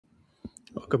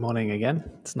Well, good morning again.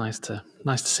 It's nice to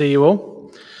see you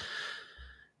all.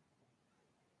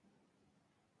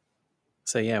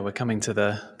 So yeah, we're coming to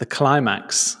the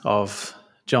climax of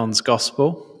John's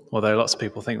Gospel, although lots of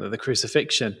people think that the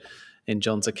crucifixion in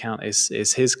John's account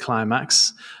is his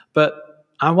climax. But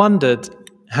I wondered,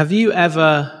 have you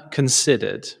ever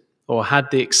considered or had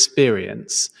the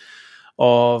experience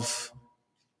of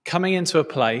coming into a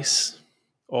place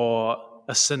or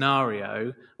a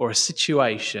scenario or a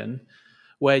situation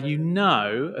where you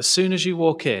know, as soon as you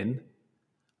walk in,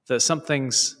 that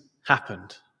something's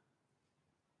happened,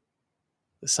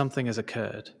 that something has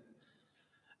occurred,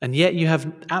 and yet you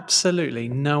have absolutely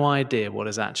no idea what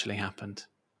has actually happened?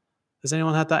 Has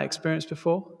anyone had that experience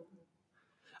before?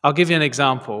 I'll give you an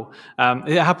example.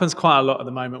 It happens quite a lot at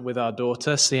the moment with our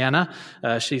daughter, Sienna.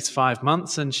 She's 5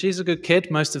 months, and she's a good kid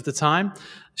most of the time.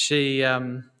 She,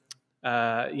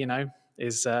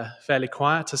 is fairly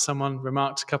quiet, as someone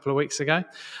remarked a couple of weeks ago.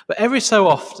 But every so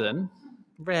often,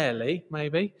 rarely,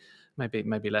 maybe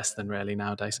less than rarely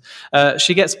nowadays,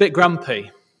 she gets a bit grumpy.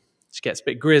 She gets a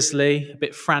bit grisly, a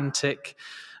bit frantic.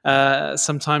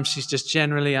 Sometimes she's just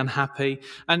generally unhappy.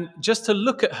 And just to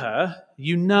look at her,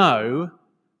 you know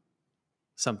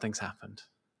something's happened.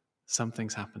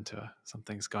 Something's happened to her.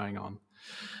 Something's going on.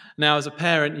 Now, as a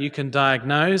parent, you can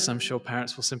diagnose. I'm sure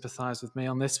parents will sympathize with me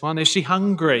on this one. Is she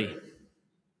hungry?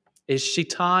 Is she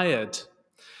tired?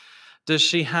 Does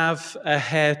she have a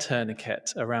hair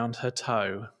tourniquet around her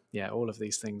toe? Yeah, all of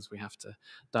these things we have to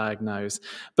diagnose.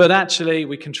 But actually,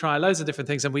 we can try loads of different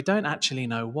things, and we don't actually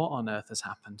know what on earth has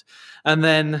happened. And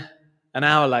then an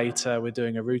hour later, we're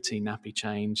doing a routine nappy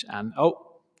change, and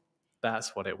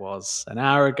that's what it was. An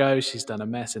hour ago, she's done a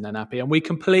mess in her nappy, and we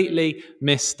completely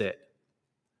missed it.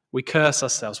 We curse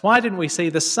ourselves. Why didn't we see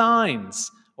the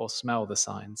signs or smell the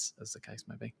signs, as the case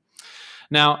may be?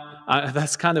 Now,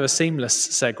 that's kind of a seamless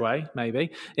segue,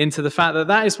 maybe, into the fact that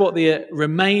that is what the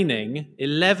remaining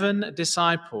 11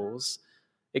 disciples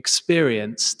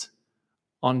experienced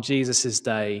on Jesus'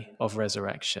 day of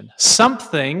resurrection.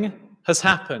 Something has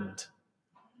happened,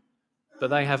 but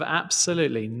they have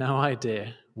absolutely no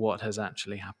idea what has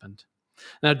actually happened.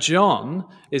 Now, John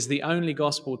is the only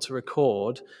gospel to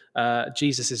record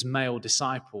Jesus' male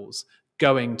disciples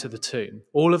going to the tomb.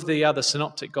 All of the other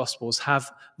synoptic gospels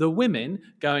have the women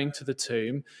going to the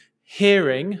tomb,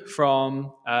 hearing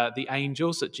from the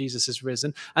angels that Jesus has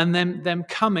risen, and then them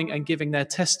coming and giving their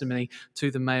testimony to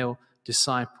the male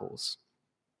disciples.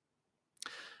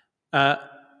 And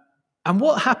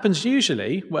what happens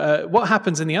usually, what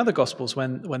happens in the other gospels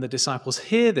when the disciples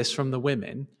hear this from the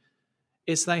women,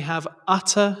 is they have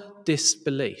utter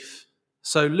disbelief.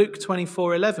 So Luke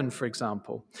 24:11, for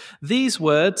example, these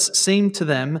words seemed to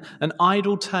them an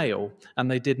idle tale, and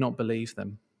they did not believe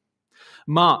them.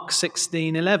 Mark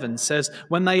 16:11 says,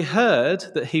 when they heard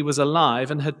that he was alive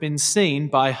and had been seen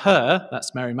by her,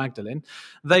 that's Mary Magdalene,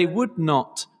 they would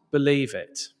not believe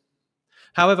it.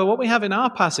 However, what we have in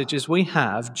our passage is we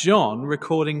have John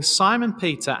recording Simon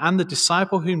Peter and the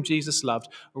disciple whom Jesus loved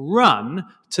run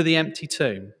to the empty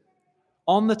tomb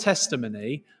on the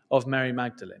testimony of Mary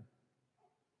Magdalene.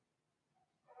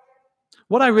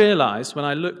 What I realized when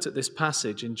I looked at this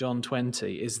passage in John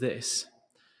 20 is this.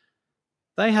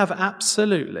 They have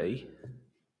absolutely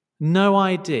no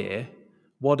idea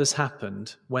what has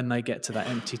happened when they get to that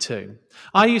empty tomb.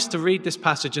 I used to read this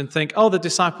passage and think, the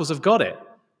disciples have got it.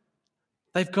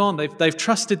 They've gone, they've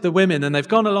trusted the women, and they've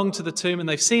gone along to the tomb and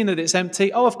they've seen that it's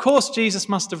empty. Of course, Jesus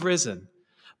must have risen.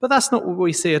 But that's not what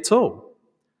we see at all.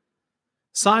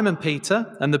 Simon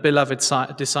Peter and the beloved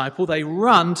disciple, they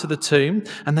run to the tomb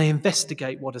and they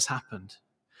investigate what has happened.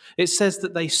 It says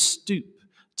that they stoop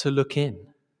to look in.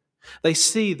 They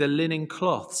see the linen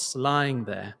cloths lying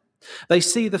there. They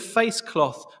see the face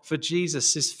cloth for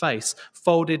Jesus' face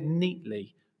folded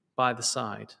neatly by the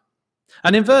side.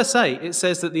 And in verse 8, it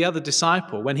says that the other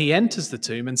disciple, when he enters the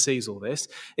tomb and sees all this,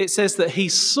 it says that he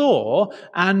saw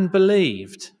and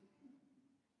believed.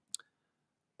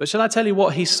 But shall I tell you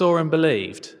what he saw and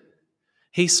believed?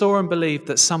 He saw and believed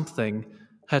that something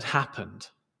had happened.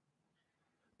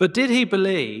 But did he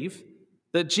believe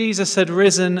that Jesus had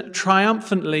risen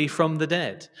triumphantly from the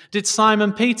dead? Did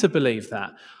Simon Peter believe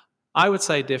that? I would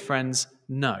say, dear friends,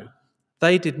 no.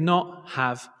 They did not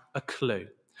have a clue.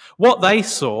 What they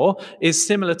saw is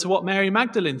similar to what Mary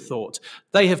Magdalene thought.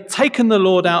 They have taken the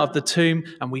Lord out of the tomb,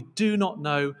 and we do not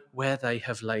know where they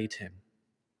have laid him.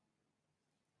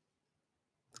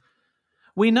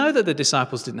 We know that the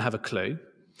disciples didn't have a clue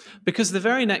because the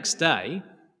very next day,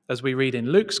 as we read in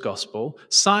Luke's Gospel,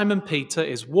 Simon Peter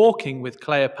is walking with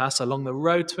Cleopas along the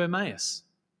road to Emmaus.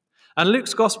 And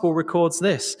Luke's Gospel records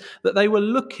this, that they were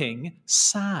looking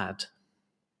sad.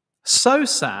 So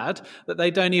sad that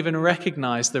they don't even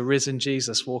recognize the risen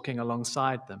Jesus walking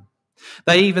alongside them.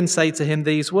 They even say to him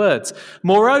these words,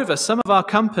 "Moreover, some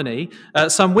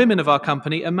women of our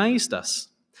company amazed us.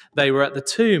 They were at the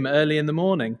tomb early in the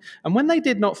morning, and when they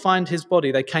did not find his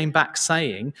body, they came back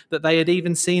saying that they had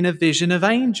even seen a vision of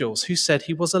angels who said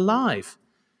he was alive.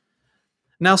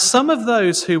 Now some of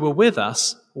those who were with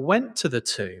us went to the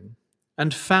tomb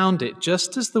and found it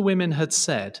just as the women had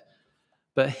said,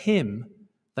 but him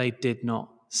they did not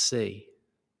see."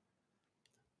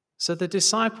 So the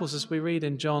disciples, as we read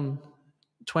in John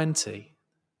 20,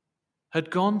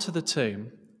 had gone to the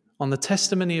tomb on the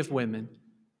testimony of women,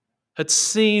 had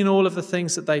seen all of the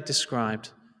things that they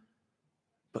described,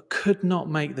 but could not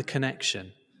make the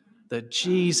connection that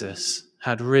Jesus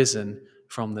had risen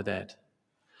from the dead.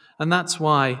 And that's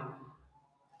why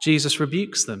Jesus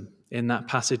rebukes them in that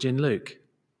passage in Luke.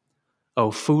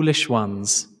 "O foolish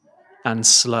ones and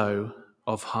slow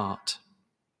of heart."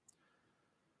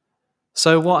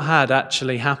 So what had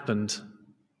actually happened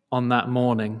on that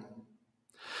morning?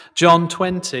 John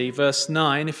 20, verse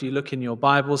 9, if you look in your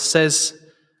Bible, says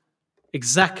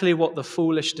exactly what the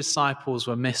foolish disciples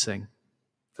were missing.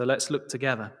 So let's look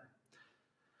together.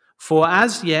 "For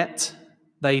as yet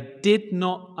they did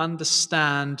not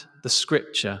understand the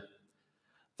scripture,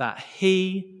 that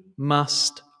he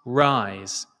must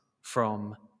rise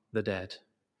from the dead."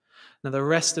 Now, the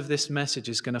rest of this message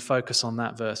is going to focus on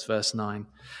that verse 9.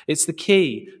 It's the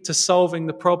key to solving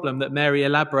the problem that Mary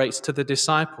elaborates to the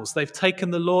disciples. They've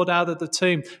taken the Lord out of the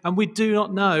tomb, and we do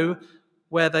not know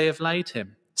where they have laid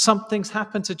him. Something's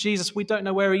happened to Jesus. We don't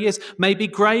know where he is. Maybe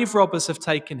grave robbers have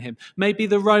taken him. Maybe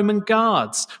the Roman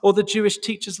guards or the Jewish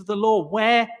teachers of the law.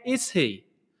 Where is he?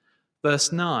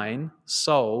 Verse 9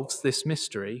 solves this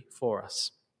mystery for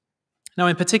us. Now,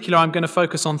 in particular, I'm going to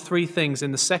focus on three things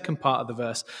in the second part of the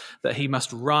verse, that he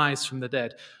must rise from the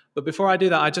dead. But before I do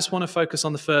that, I just want to focus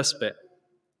on the first bit.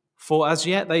 For as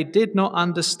yet they did not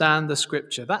understand the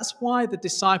scripture. That's why the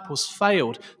disciples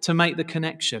failed to make the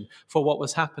connection for what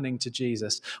was happening to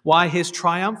Jesus. Why his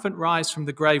triumphant rise from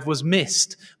the grave was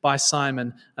missed by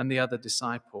Simon and the other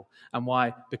disciple. And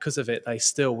why, because of it, they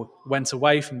still went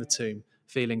away from the tomb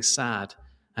feeling sad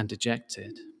and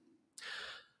dejected.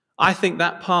 I think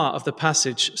that part of the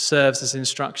passage serves as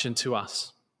instruction to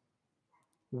us.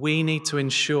 We need to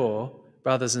ensure,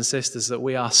 brothers and sisters, that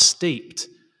we are steeped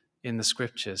in the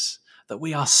scriptures, that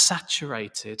we are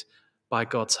saturated by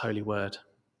God's holy word.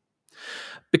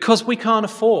 Because we can't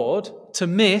afford to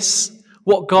miss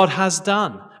what God has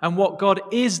done and what God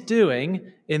is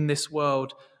doing in this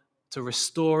world to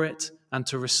restore it and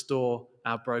to restore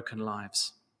our broken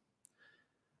lives.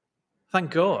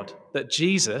 Thank God that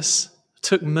Jesus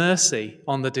took mercy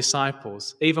on the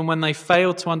disciples, even when they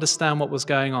failed to understand what was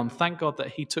going on. Thank God that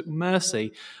he took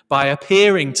mercy by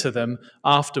appearing to them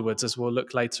afterwards, as we'll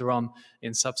look later on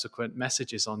in subsequent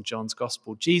messages on John's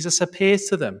Gospel. Jesus appears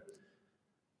to them.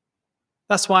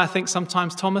 That's why I think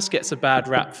sometimes Thomas gets a bad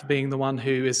rap for being the one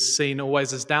who is seen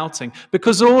always as doubting,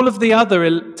 because all of the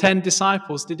other 10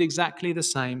 disciples did exactly the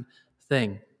same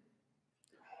thing.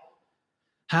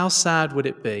 How sad would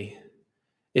it be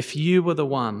if you were the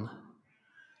one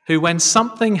who, when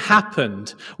something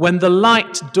happened, when the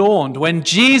light dawned, when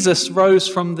Jesus rose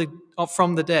from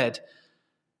the dead,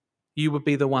 you would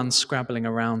be the one scrabbling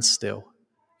around still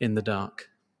in the dark?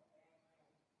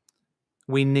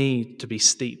 We need to be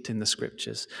steeped in the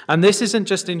scriptures. And this isn't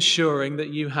just ensuring that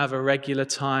you have a regular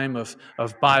time of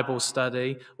Bible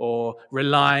study or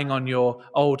relying on your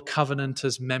old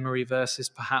covenanters' memory verses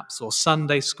perhaps, or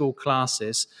Sunday school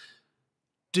classes.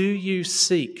 Do you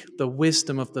seek the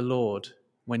wisdom of the Lord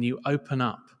when you open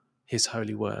up his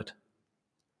holy word?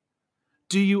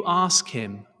 Do you ask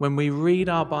him when we read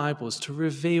our Bibles to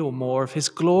reveal more of his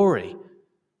glory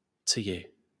to you?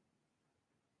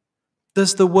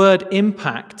 Does the word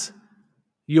impact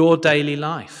your daily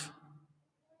life,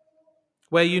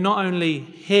 where you not only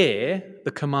hear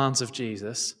the commands of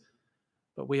Jesus,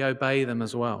 but we obey them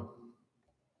as well?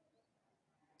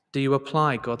 Do you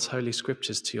apply God's holy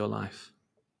scriptures to your life?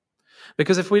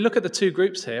 Because if we look at the two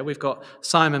groups here, we've got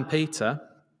Simon Peter,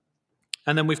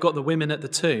 and then we've got the women at the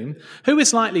tomb. Who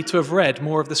is likely to have read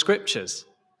more of the scriptures?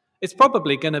 It's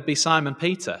probably going to be Simon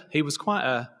Peter. He was quite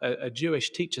a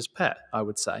Jewish teacher's pet, I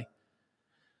would say.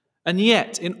 And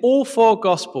yet, in all four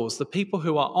Gospels, the people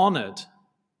who are honoured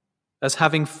as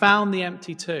having found the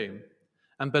empty tomb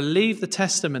and believe the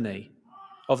testimony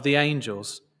of the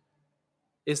angels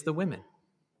is the women.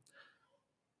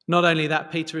 Not only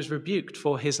that, Peter is rebuked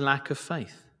for his lack of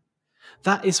faith.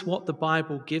 That is what the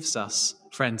Bible gives us,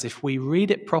 friends, if we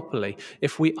read it properly,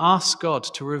 if we ask God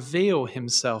to reveal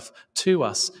himself to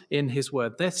us in his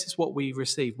word. This is what we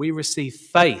receive. We receive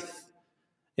faith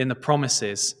in the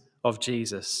promises of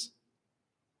Jesus.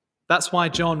 That's why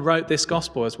John wrote this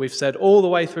gospel, as we've said all the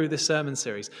way through this sermon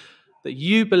series, that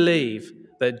you believe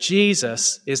that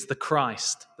Jesus is the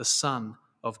Christ, the Son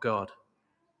of God.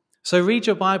 So read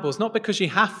your Bibles, not because you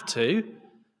have to,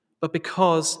 but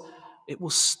because it will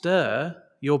stir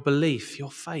your belief,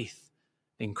 your faith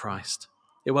in Christ.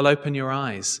 It will open your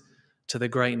eyes to the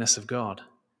greatness of God,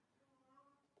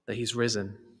 that he's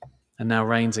risen and now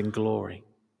reigns in glory.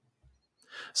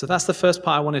 So that's the first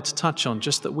part I wanted to touch on,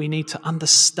 just that we need to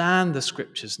understand the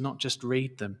scriptures, not just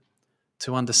read them,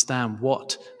 to understand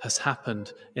what has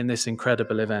happened in this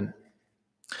incredible event.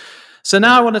 So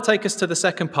now I want to take us to the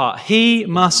second part. He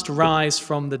must rise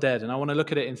from the dead. And I want to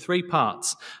look at it in 3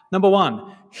 parts. Number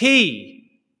 1, he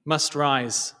must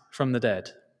rise from the dead.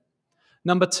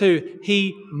 Number 2,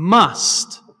 he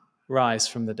must rise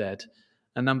from the dead.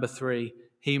 And number 3,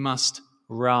 he must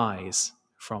rise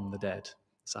from the dead.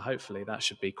 So hopefully that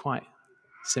should be quite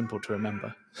simple to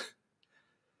remember.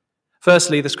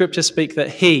 Firstly, the scriptures speak that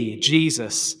he,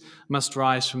 Jesus, must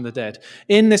rise from the dead.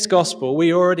 In this gospel,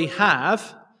 we already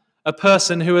have a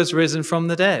person who has risen from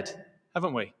the dead,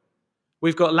 haven't we?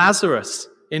 We've got Lazarus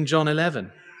in John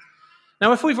 11.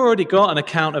 Now, if we've already got an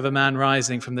account of a man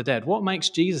rising from the dead, what makes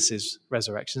Jesus'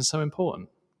 resurrection so important?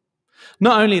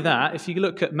 Not only that, if you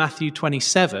look at Matthew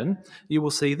 27, you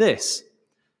will see this.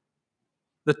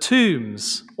 The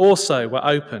tombs also were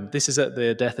opened. This is at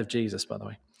the death of Jesus, by the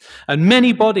way. And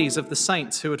many bodies of the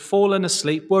saints who had fallen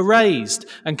asleep were raised.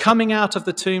 And coming out of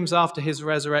the tombs after his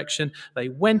resurrection, they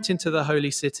went into the holy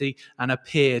city and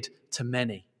appeared to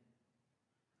many.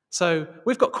 So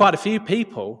we've got quite a few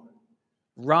people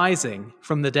rising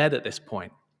from the dead at this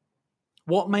point.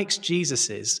 What makes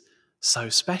Jesus's so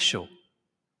special?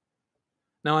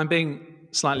 Now, I'm being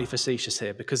slightly facetious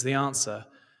here because the answer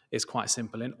is quite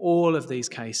simple. In all of these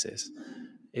cases,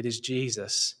 it is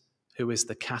Jesus who is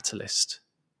the catalyst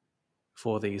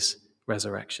for these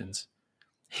resurrections.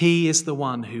 He is the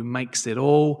one who makes it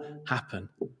all happen.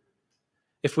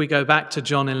 If we go back to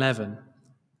John 11,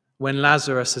 when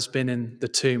Lazarus has been in the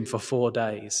tomb for 4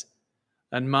 days,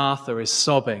 and Martha is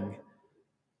sobbing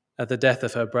at the death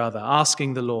of her brother,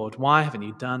 asking the Lord, "Why haven't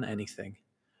you done anything?"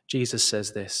 Jesus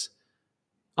says this,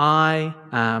 "I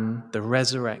am the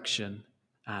resurrection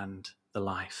and the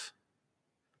life."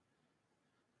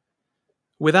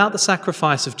 Without the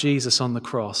sacrifice of Jesus on the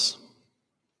cross,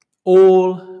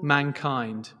 all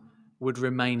mankind would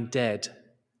remain dead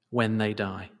when they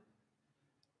die.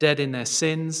 Dead in their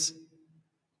sins,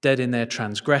 dead in their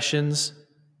transgressions,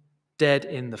 dead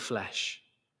in the flesh.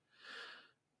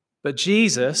 But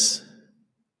Jesus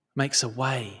makes a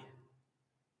way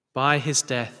by his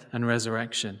death and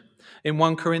resurrection. In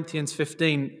 1 Corinthians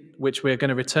 15, which we're going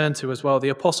to return to as well, the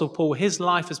Apostle Paul, his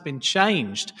life has been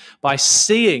changed by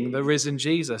seeing the risen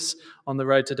Jesus on the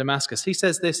road to Damascus. He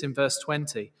says this in verse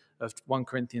 20 of 1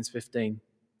 Corinthians 15.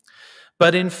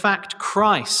 "But in fact,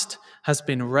 Christ has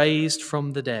been raised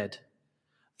from the dead,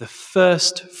 the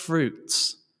first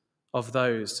fruits of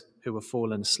those who have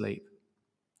fallen asleep.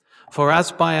 For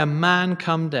as by a man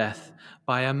come death,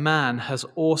 by a man has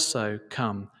also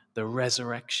come the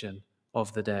resurrection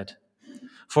of the dead.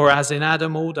 For as in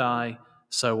Adam all die,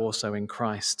 so also in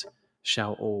Christ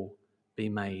shall all be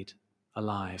made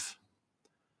alive."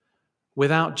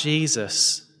 Without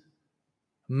Jesus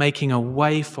making a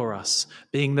way for us,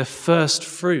 being the first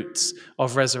fruits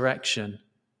of resurrection,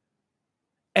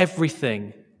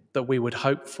 everything that we would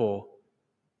hope for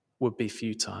would be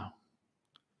futile.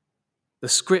 The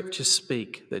scriptures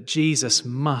speak that Jesus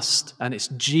must, and it's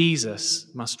Jesus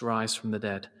must rise from the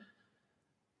dead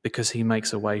because he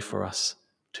makes a way for us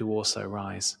to also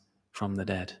rise from the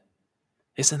dead.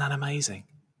 Isn't that amazing?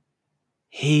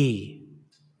 He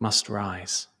must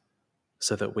rise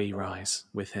so that we rise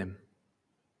with him.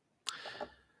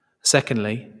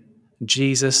 Secondly,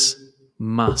 Jesus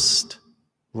must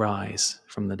rise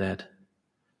from the dead.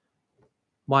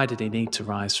 Why did he need to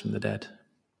rise from the dead?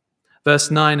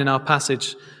 Verse 9 in our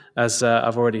passage, as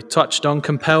I've already touched on,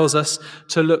 compels us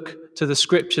to look to the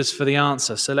scriptures for the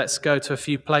answer. So let's go to a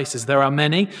few places. There are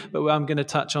many, but I'm going to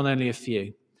touch on only a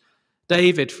few.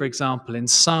 David, for example, in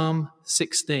Psalm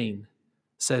 16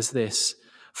 says this,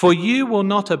 "For you will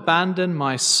not abandon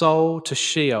my soul to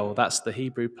Sheol," that's the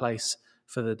Hebrew place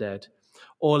for the dead,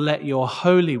 "or let your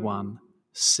Holy One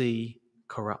see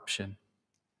corruption."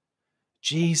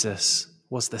 Jesus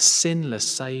was the sinless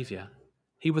Saviour.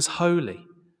 He was holy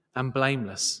and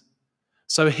blameless.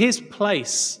 So his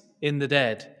place in the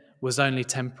dead was only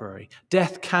temporary.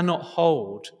 Death cannot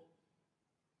hold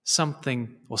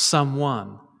something or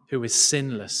someone who is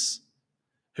sinless,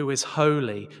 who is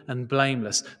holy and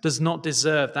blameless, does not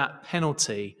deserve that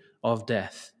penalty of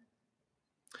death.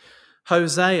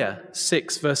 Hosea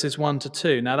 6 verses 1 to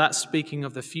 2. Now that's speaking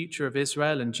of the future of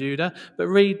Israel and Judah. But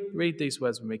read these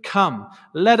words with me. Come,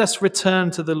 let us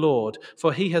return to the Lord,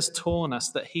 for he has torn us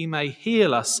that he may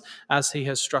heal us as he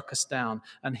has struck us down,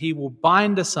 and he will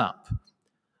bind us up.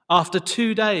 After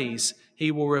 2 days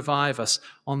he will revive us.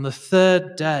 On the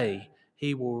third day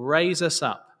he will raise us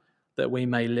up that we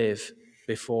may live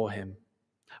before him.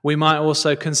 We might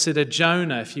also consider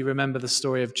Jonah. If you remember the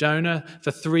story of Jonah, for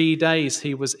 3 days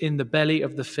he was in the belly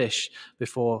of the fish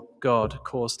before God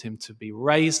caused him to be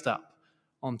raised up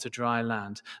onto dry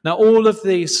land. Now, all of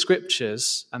these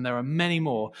scriptures, and there are many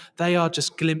more, they are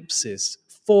just glimpses,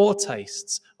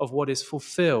 foretastes of what is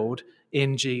fulfilled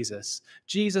in Jesus.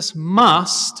 Jesus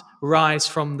must rise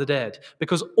from the dead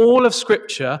because all of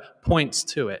Scripture points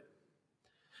to it.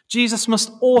 Jesus must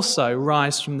also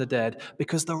rise from the dead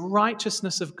because the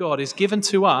righteousness of God is given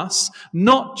to us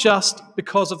not just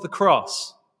because of the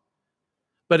cross,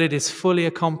 but it is fully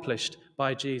accomplished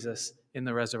by Jesus in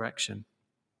the resurrection.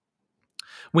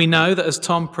 We know that as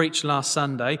Tom preached last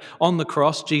Sunday, on the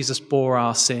cross, Jesus bore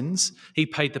our sins. He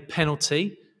paid the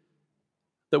penalty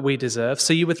that we deserve.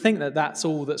 So you would think that that's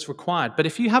all that's required. But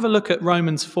if you have a look at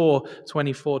Romans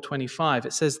 4:24-25,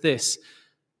 it says this: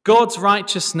 God's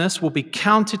righteousness will be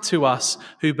counted to us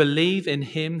who believe in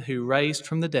him who raised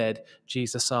from the dead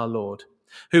Jesus our Lord,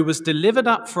 who was delivered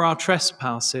up for our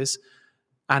trespasses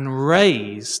and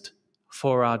raised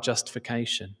for our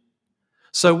justification.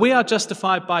 So we are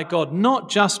justified by God not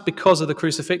just because of the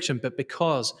crucifixion, but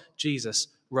because Jesus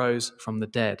rose from the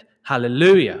dead.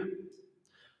 Hallelujah.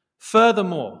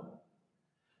 Furthermore,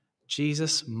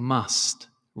 Jesus must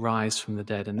rise from the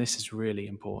dead, and this is really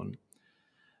important.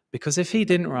 Because if he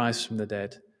didn't rise from the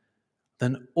dead,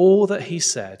 then all that he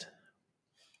said,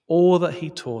 all that he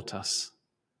taught us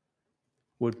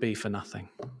would be for nothing.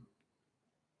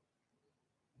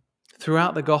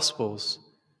 Throughout the Gospels,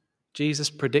 Jesus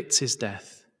predicts his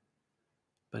death,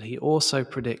 but he also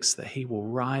predicts that he will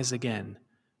rise again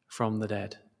from the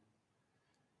dead.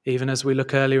 Even as we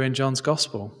look earlier in John's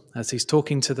Gospel, as he's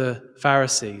talking to the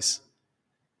Pharisees,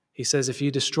 he says, if you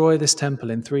destroy this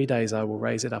temple in 3 days, I will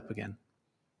raise it up again.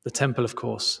 The temple, of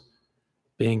course,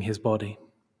 being his body.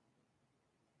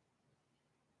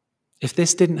 If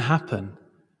this didn't happen,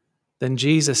 then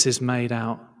Jesus is made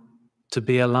out to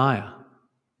be a liar,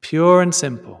 pure and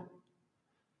simple.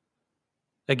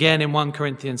 Again, in 1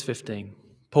 Corinthians 15,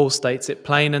 Paul states it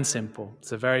plain and simple.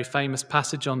 It's a very famous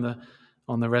passage on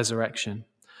the resurrection.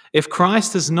 If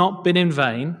Christ has not been in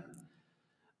vain,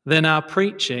 then our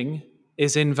preaching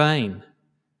is in vain.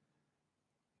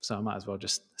 So I might as well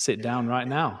just sit down right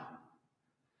now.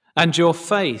 And your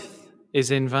faith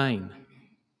is in vain.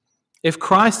 If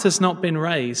Christ has not been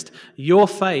raised, your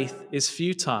faith is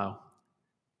futile,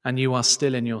 and you are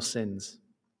still in your sins.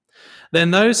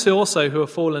 Then those who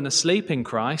have fallen asleep in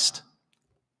Christ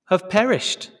have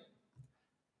perished.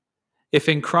 If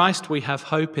in Christ we have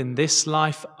hope in this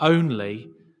life only,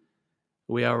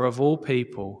 we are of all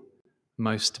people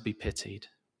most to be pitied.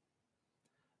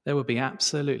 There would be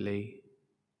absolutely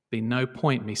no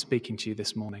point me speaking to you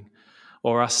this morning,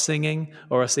 or us singing,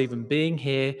 or us even being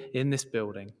here in this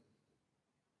building.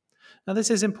 Now this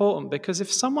is important because if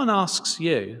someone asks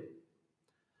you,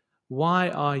 why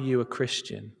are you a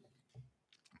Christian?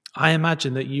 I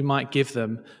imagine that you might give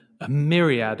them a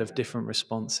myriad of different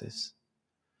responses.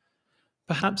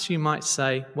 Perhaps you might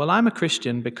say, well, I'm a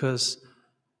Christian because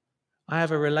I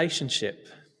have a relationship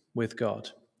with God,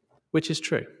 which is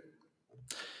true.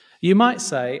 You might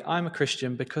say, I'm a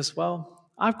Christian because, well,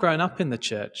 I've grown up in the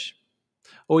church.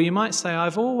 Or you might say,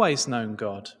 I've always known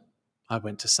God. I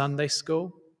went to Sunday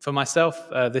school. For myself,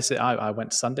 I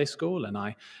went to Sunday school and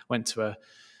I went to a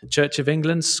Church of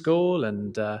England school,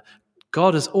 and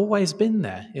God has always been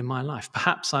there in my life.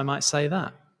 Perhaps I might say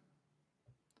that.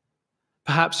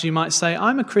 Perhaps you might say,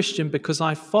 I'm a Christian because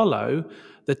I follow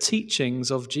the teachings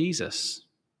of Jesus.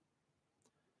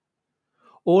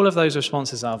 All of those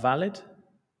responses are valid,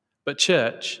 but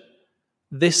church,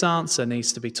 this answer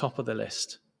needs to be top of the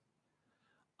list.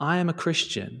 I am a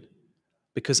Christian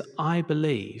because I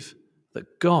believe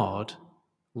that God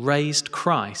raised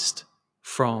Christ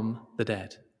from the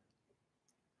dead.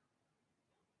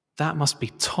 That must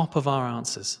be top of our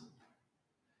answers.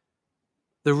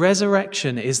 The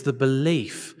resurrection is the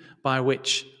belief by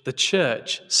which the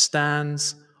church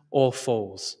stands or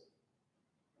falls.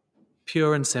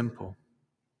 Pure and simple.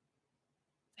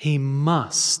 He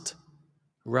must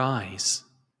rise.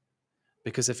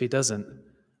 Because if he doesn't,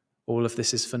 all of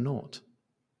this is for naught.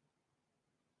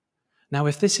 Now,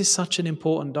 if this is such an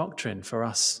important doctrine for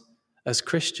us as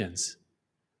Christians,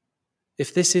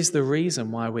 if this is the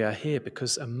reason why we are here,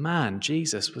 because a man,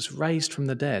 Jesus, was raised from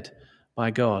the dead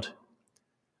by God,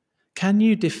 can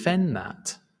you defend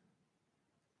that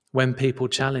when people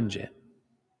challenge it?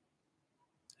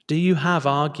 Do you have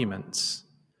arguments?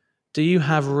 Do you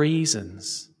have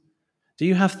reasons? Do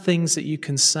you have things that you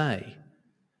can say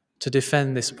to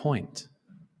defend this point?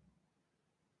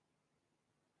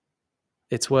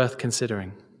 It's worth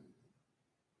considering.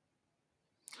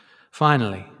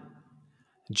 Finally,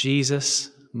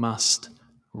 Jesus must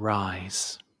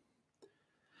rise.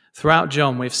 Throughout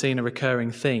John, we've seen a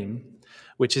recurring theme,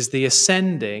 which is the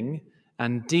ascending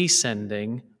and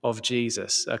descending of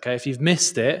Jesus. Okay, if you've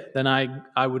missed it, then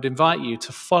I would invite you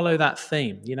to follow that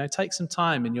theme. Take some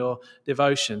time in your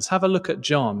devotions. Have a look at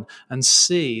John and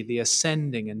see the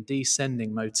ascending and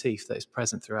descending motif that is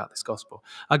present throughout this gospel.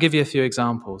 I'll give you a few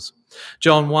examples.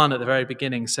 John 1 at the very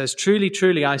beginning says, "Truly,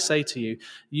 truly, I say to you,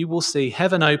 you will see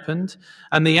heaven opened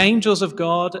and the angels of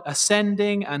God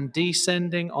ascending and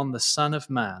descending on the Son of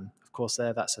Man." Of course,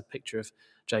 that's a picture of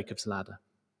Jacob's ladder.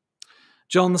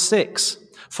 John 6,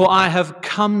 "For I have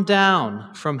come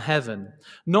down from heaven,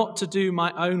 not to do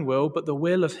my own will, but the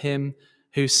will of him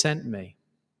who sent me."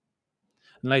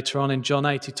 And later on in John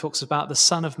 8, he talks about the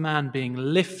Son of Man being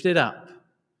lifted up,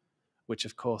 which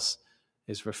of course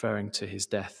is referring to his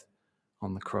death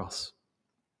on the cross.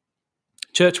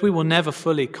 Church, we will never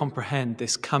fully comprehend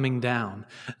this coming down,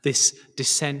 this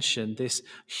dissension, this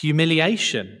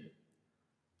humiliation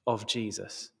of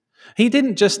Jesus. He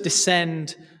didn't just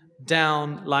descend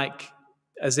down like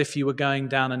as if you were going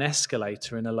down an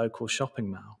escalator in a local shopping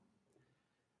mall.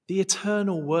 The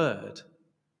eternal Word,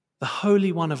 the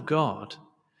Holy One of God,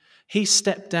 he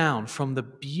stepped down from the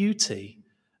beauty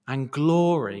and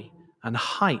glory and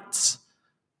heights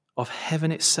of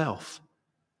heaven itself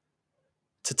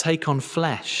to take on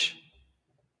flesh,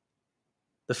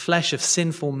 the flesh of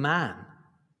sinful man,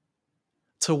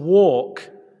 to walk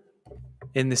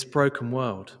in this broken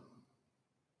world.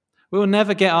 We will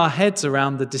never get our heads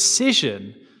around the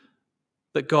decision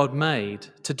that God made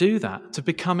to do that, to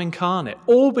become incarnate,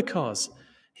 all because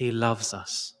he loves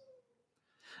us.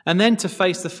 And then to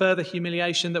face the further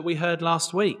humiliation that we heard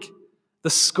last week, the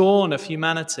scorn of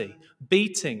humanity,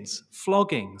 beatings,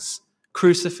 floggings,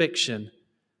 crucifixion,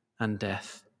 and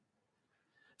death.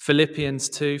 Philippians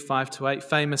 2, 5-8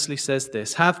 famously says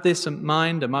this, "Have this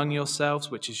mind among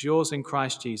yourselves, which is yours in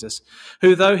Christ Jesus,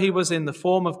 who though he was in the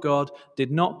form of God,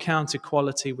 did not count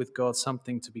equality with God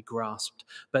something to be grasped,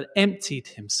 but emptied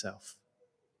himself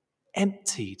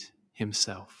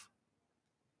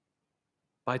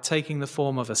by taking the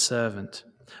form of a servant,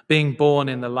 being born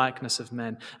in the likeness of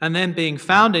men, and then being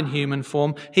found in human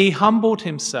form, he humbled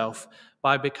himself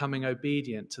by becoming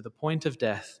obedient to the point of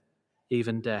death,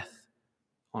 even death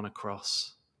on a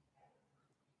cross."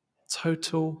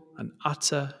 Total and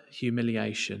utter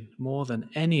humiliation, more than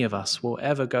any of us will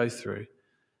ever go through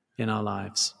in our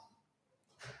lives.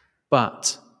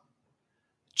 But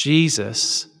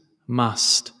Jesus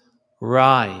must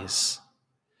rise.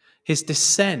 His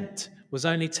descent was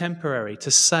only temporary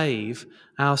to save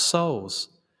our souls.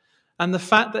 And the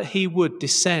fact that he would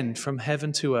descend from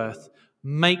heaven to earth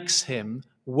makes him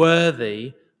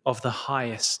worthy of the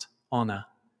highest honor.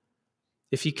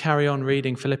 If you carry on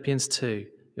reading Philippians 2,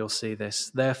 you'll see this.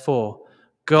 "Therefore,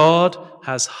 God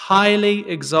has highly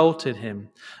exalted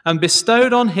him and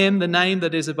bestowed on him the name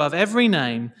that is above every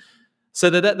name, so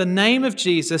that at the name of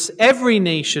Jesus every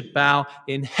knee should bow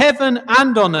in heaven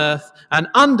and on earth and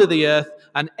under the earth,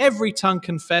 and every tongue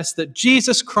confess that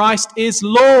Jesus Christ is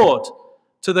Lord,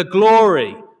 to the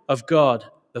glory of God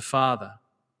the Father."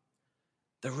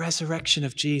 The resurrection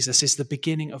of Jesus is the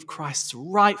beginning of Christ's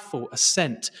rightful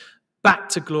ascent back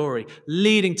to glory,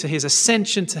 leading to his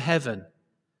ascension to heaven,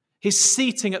 his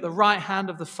seating at the right hand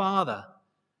of the Father,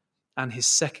 and his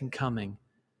second coming,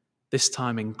 this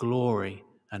time in glory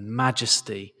and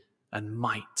majesty and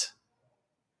might.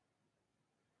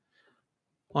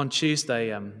 On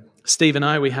Tuesday, Steve and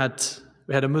I, we had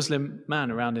a Muslim man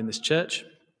around in this church.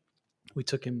 We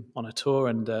took him on a tour,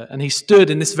 and he stood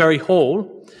in this very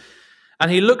hall, and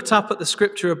he looked up at the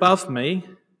scripture above me,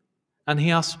 and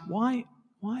he asked, why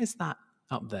is that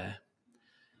up there?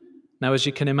 Now, as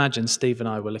you can imagine, Steve and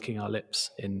I were licking our lips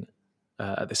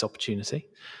at this opportunity.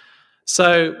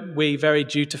 So we very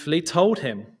dutifully told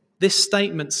him, this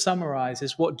statement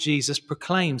summarizes what Jesus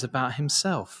proclaims about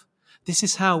himself. This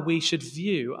is how we should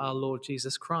view our Lord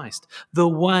Jesus Christ. The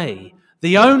way,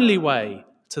 the only way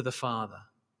to the Father.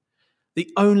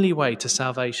 The only way to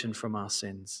salvation from our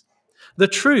sins. The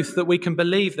truth that we can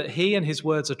believe that he and his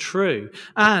words are true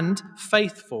and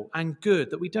faithful and good,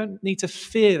 that we don't need to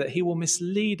fear that he will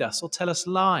mislead us or tell us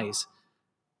lies.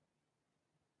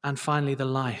 And finally, the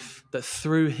life that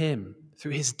through him,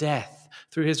 through his death,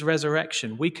 through his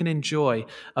resurrection, we can enjoy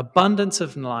abundance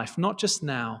of life, not just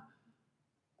now,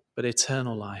 but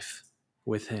eternal life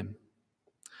with him.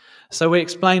 So we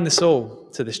explained this all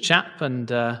to this chap,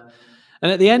 and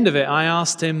at the end of it, I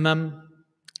asked him,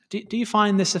 do you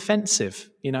find this offensive?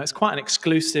 You know, it's quite an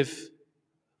exclusive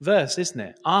verse, isn't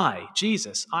it? I,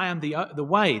 Jesus, I am the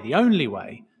way, the only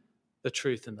way, the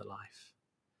truth and the life.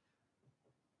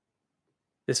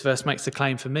 This verse makes the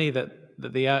claim for me that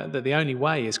the only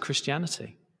way is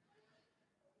Christianity.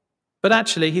 But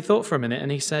actually, he thought for a minute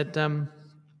and he said, no,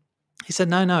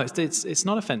 it's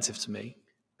not offensive to me,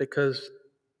 because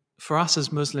for us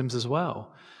as Muslims as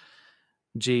well,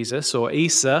 Jesus or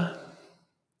Isa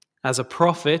as a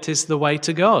prophet is the way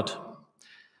to God.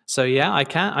 So yeah, I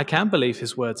can believe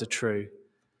his words are true.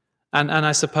 And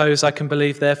I suppose I can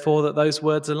believe, therefore, that those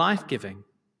words are life-giving.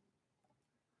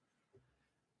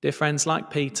 Dear friends,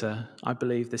 like Peter, I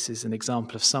believe this is an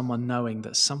example of someone knowing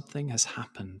that something has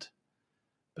happened,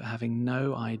 but having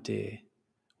no idea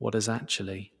what has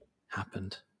actually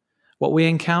happened. What we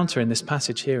encounter in this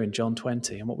passage here in John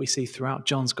 20 and what we see throughout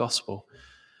John's gospel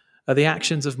are the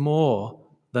actions of more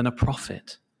than a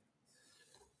prophet.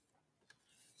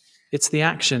 It's the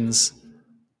actions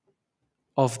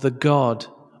of the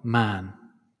God-man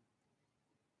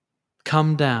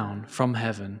come down from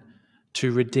heaven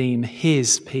to redeem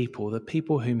his people, the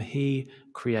people whom he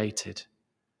created.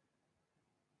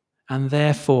 And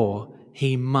therefore,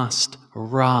 he must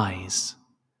rise,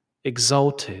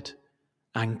 exalted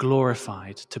and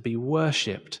glorified, to be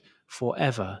worshipped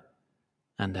forever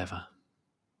and ever.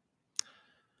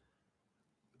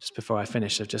 Just before I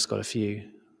finish, I've just got a few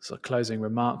sort of closing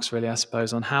remarks, really, I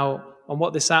suppose, on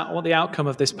what the outcome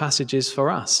of this passage is for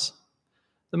us.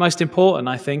 The most important,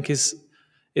 I think, is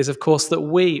of course that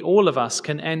we, all of us,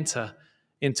 can enter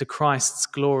into Christ's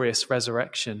glorious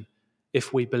resurrection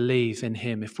if we believe in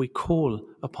him, if we call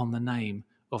upon the name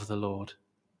of the Lord.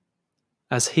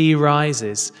 As he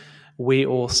rises, we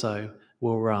also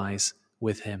will rise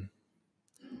with him.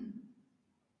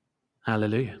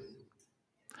 Hallelujah.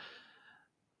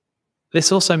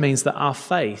 This also means that our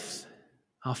faith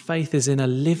is in a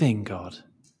living God,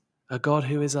 a God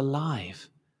who is alive,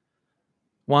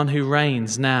 one who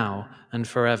reigns now and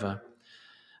forever.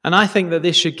 And I think that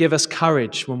this should give us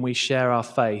courage when we share our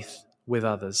faith with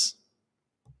others.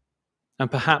 And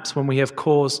perhaps when we have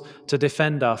cause to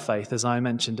defend our faith, as I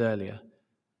mentioned earlier.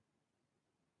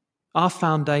 Our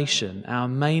foundation, our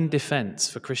main defense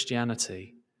for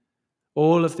Christianity,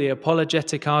 all of the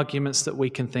apologetic arguments that we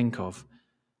can think of,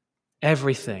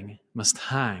 everything must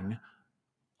hang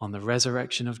on the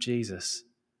resurrection of Jesus.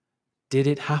 Did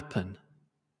it happen?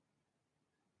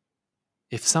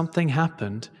 If something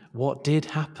happened, what did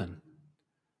happen?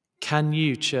 Can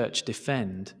you, church,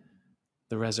 defend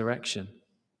the resurrection?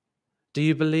 Do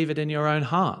you believe it in your own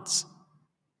hearts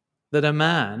that a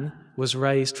man was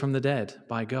raised from the dead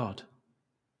by God?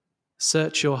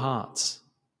 Search your hearts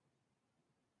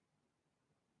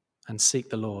and seek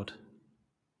the Lord.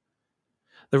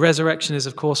 The resurrection is,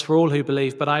 of course, for all who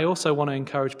believe, but I also want to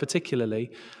encourage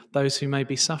particularly those who may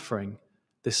be suffering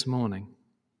this morning.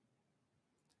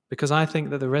 Because I think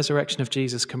that the resurrection of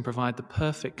Jesus can provide the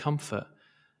perfect comfort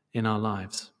in our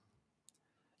lives.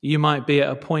 You might be at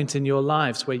a point in your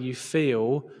lives where you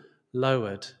feel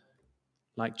lowered,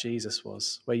 like Jesus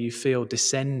was, where you feel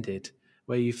descended,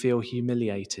 where you feel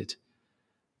humiliated,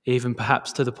 even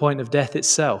perhaps to the point of death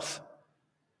itself.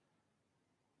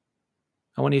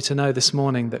 I want you to know this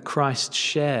morning that Christ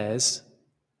shares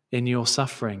in your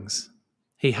sufferings.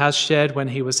 He has shared when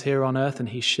he was here on earth, and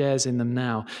he shares in them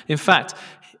now. In fact,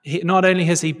 not only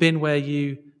has he been where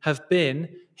you have been,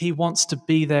 he wants to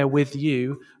be there with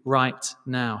you right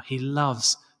now. He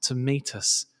loves to meet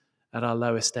us at our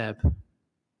lowest ebb.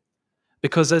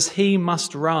 Because as he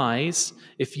must rise,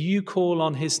 if you call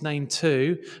on his name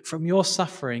too, from your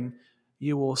suffering,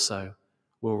 you also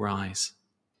will rise.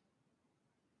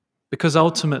 Because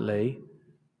ultimately,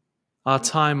 our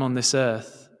time on this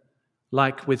earth,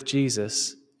 like with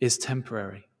Jesus, is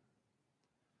temporary.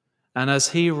 And as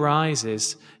he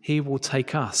rises, he will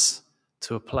take us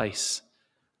to a place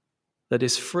that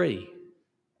is free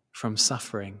from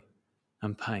suffering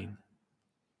and pain.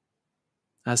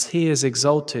 As he is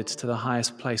exalted to the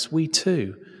highest place, we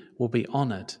too will be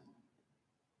honored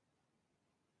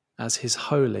as his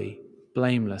holy,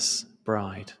 blameless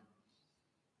bride.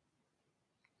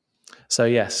 So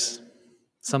yes,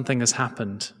 something has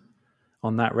happened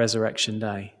on that resurrection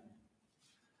day.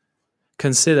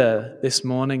 consider this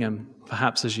morning, and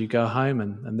perhaps as you go home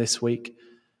and this week,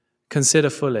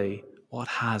 consider fully what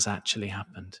has actually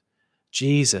happened.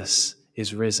 Jesus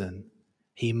is risen.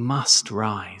 He must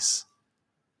rise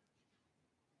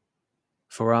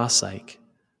for our sake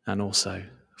and also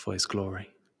for his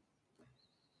glory.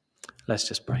 Let's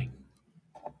just pray.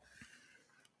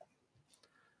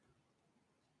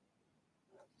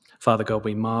 Father God,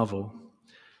 we marvel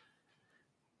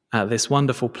at this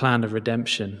wonderful plan of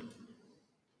redemption.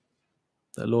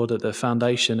 That, Lord, at the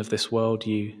foundation of this world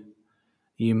you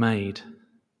made,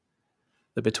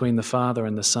 that between the Father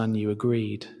and the Son you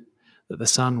agreed that the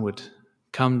Son would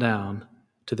come down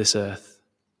to this earth,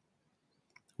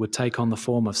 would take on the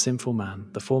form of sinful man,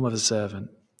 the form of a servant,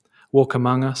 walk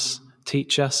among us,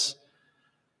 teach us,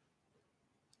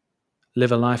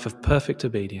 live a life of perfect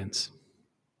obedience,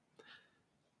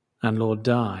 and, Lord,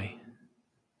 die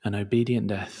an obedient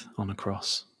death on a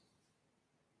cross.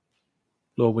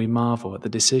 Lord, we marvel at the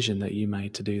decision that you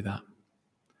made to do that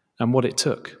and what it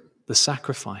took, the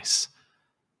sacrifice.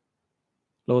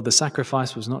 Lord, the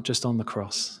sacrifice was not just on the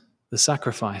cross. The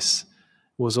sacrifice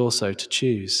was also to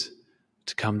choose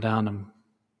to come down and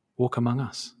walk among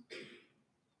us.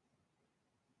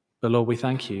 But Lord, we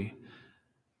thank you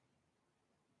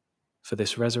for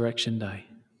this resurrection day.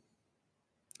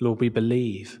 Lord, we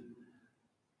believe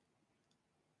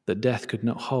that death could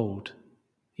not hold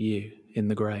you in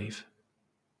the grave.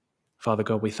 Father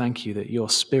God, we thank you that your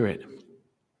Spirit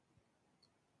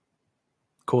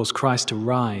caused Christ to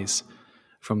rise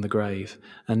from the grave,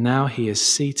 and now he is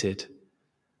seated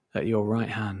at your right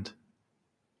hand,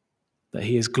 that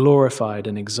he is glorified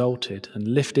and exalted and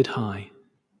lifted high.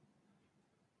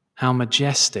 How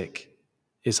majestic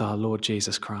is our Lord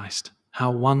Jesus Christ.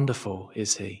 How wonderful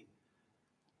is he.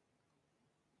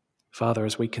 Father,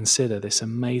 as we consider this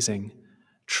amazing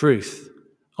truth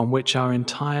on which our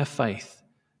entire faith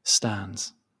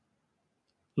stands,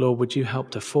 Lord, would you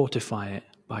help to fortify it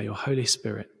by your Holy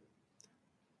Spirit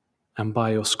and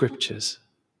by your scriptures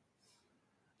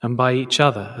and by each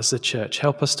other as the church.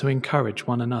 Help us to encourage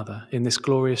one another in this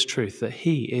glorious truth that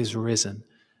he is risen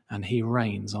and he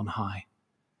reigns on high.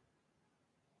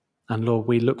 And Lord,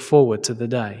 we look forward to the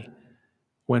day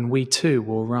when we too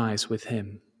will rise with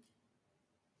him,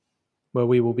 where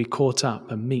we will be caught up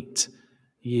and meet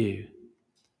you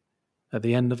at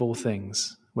the end of all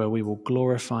things, where we will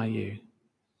glorify you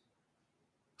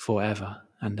forever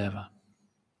and ever.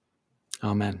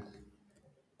 Amen.